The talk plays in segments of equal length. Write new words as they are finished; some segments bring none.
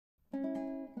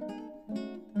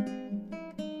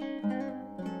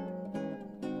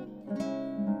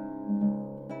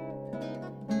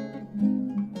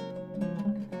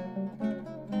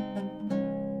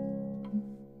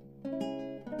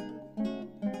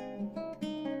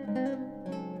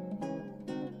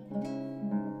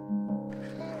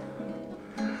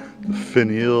The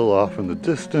finial off in the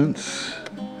distance.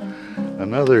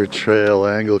 Another trail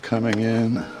angle coming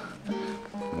in.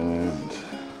 And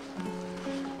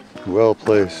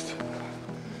well-placed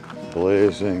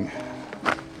blazing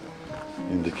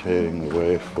indicating the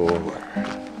way forward.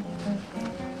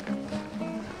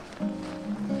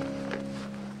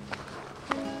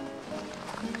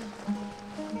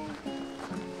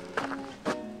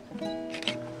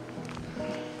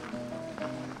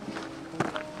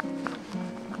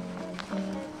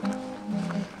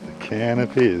 The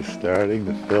canopy is starting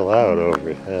to fill out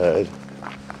overhead.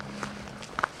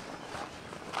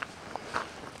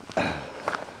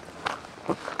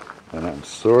 And I'm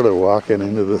sort of walking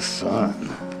into the sun.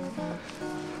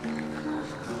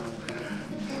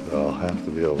 So I'll have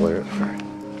to be alert for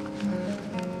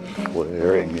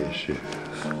flaring issues.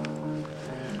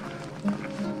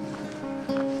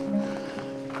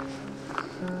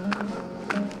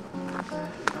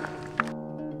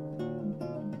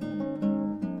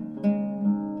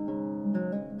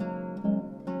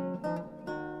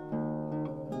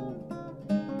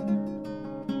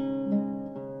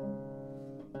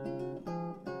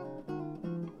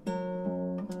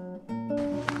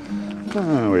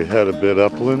 We head a bit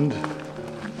upland. I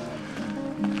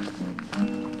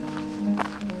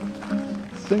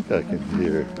think I can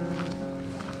hear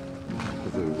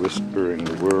the whispering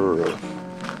whir of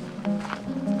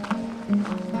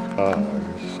cars.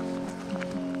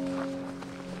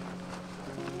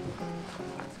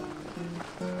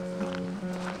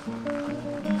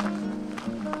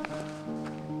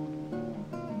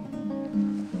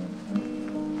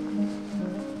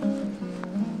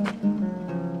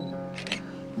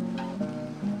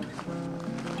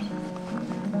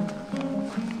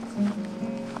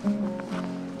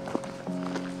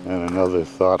 And another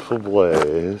thoughtful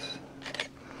blaze.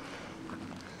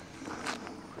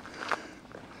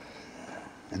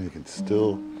 And you can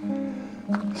still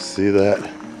see that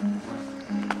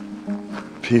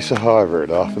piece of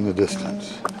Harvard off in the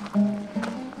distance.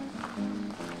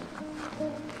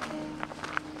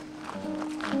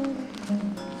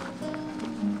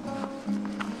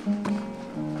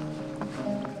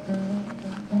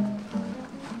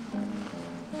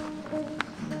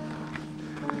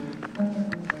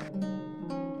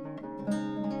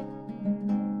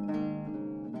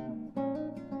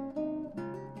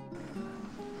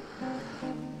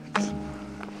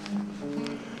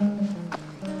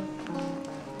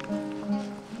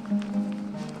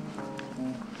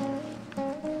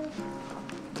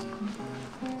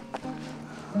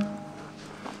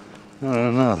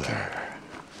 Another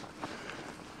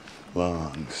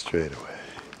long straightaway.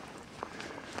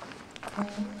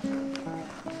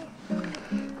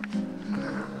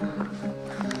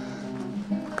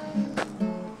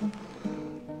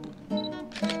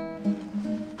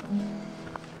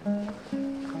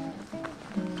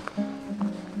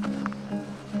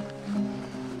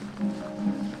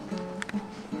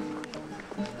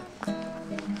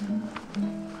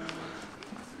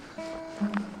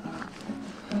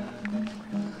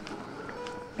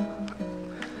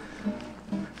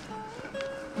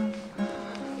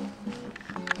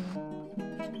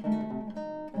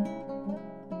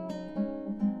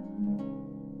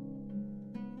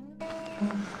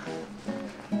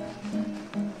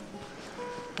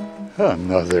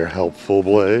 Another helpful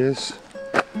blaze.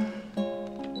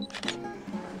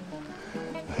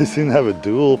 They seem to have a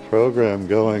dual program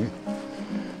going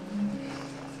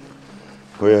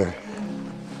where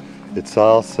it's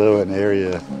also an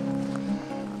area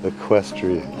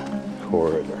equestrian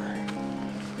corridor,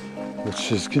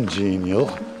 which is congenial.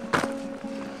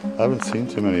 I haven't seen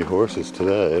too many horses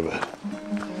today, but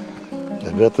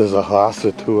I bet there's a horse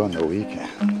or two on the weekend.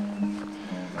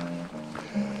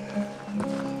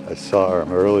 I saw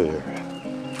him earlier,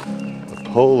 a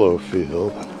polo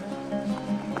field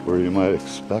where you might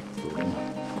expect them,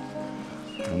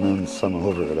 and then some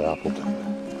over at Appleton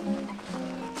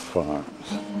Farms.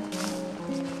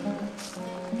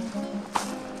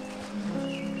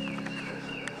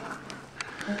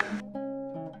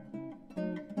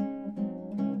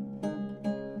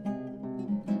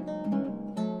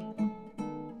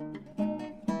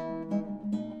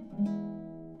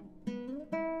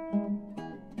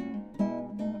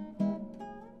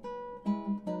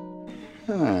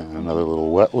 Another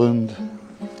little wetland.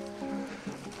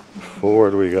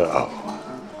 Forward we go.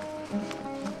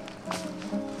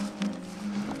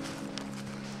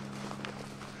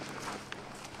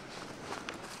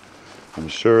 I'm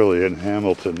surely in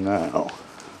Hamilton now.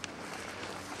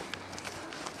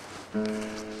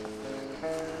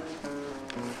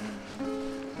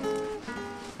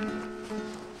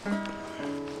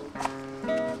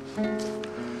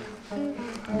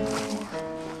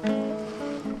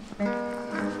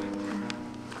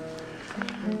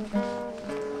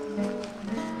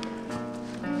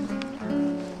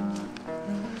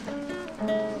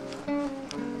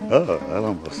 Oh, that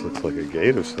almost looks like a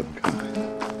gate of some kind.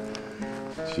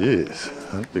 Jeez,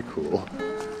 that'd be cool.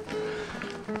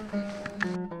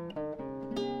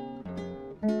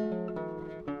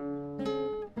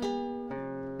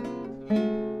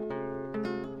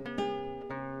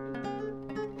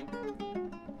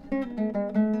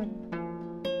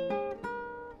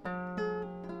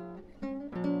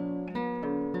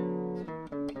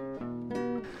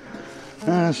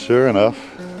 Sure enough,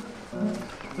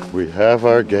 we have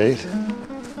our gate.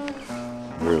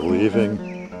 We're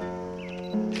leaving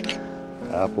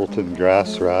Appleton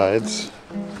Grass Rides.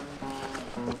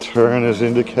 A turn is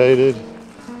indicated,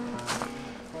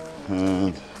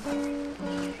 and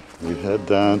we head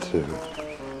down to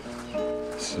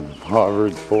some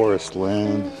Harvard Forest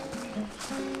land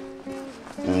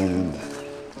and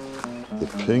the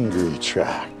Pingree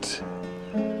Tract.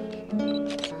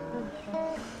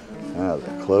 Now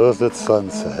they're closed at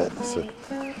sunset, so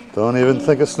don't even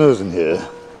think of snoozing here.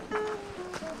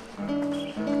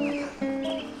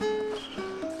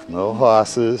 No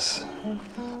horses.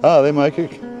 Oh, they make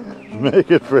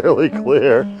it fairly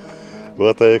clear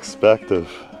what they expect of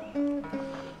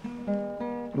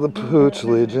the Pooch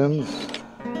Legions.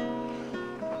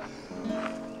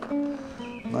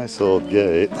 Nice old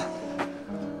gate.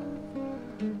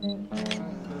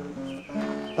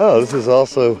 Oh, this is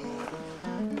also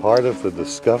part of the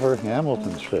Discover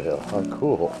Hamilton Trail. How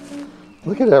cool.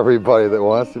 Look at everybody that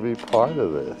wants to be part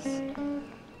of this.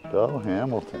 Go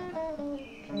Hamilton.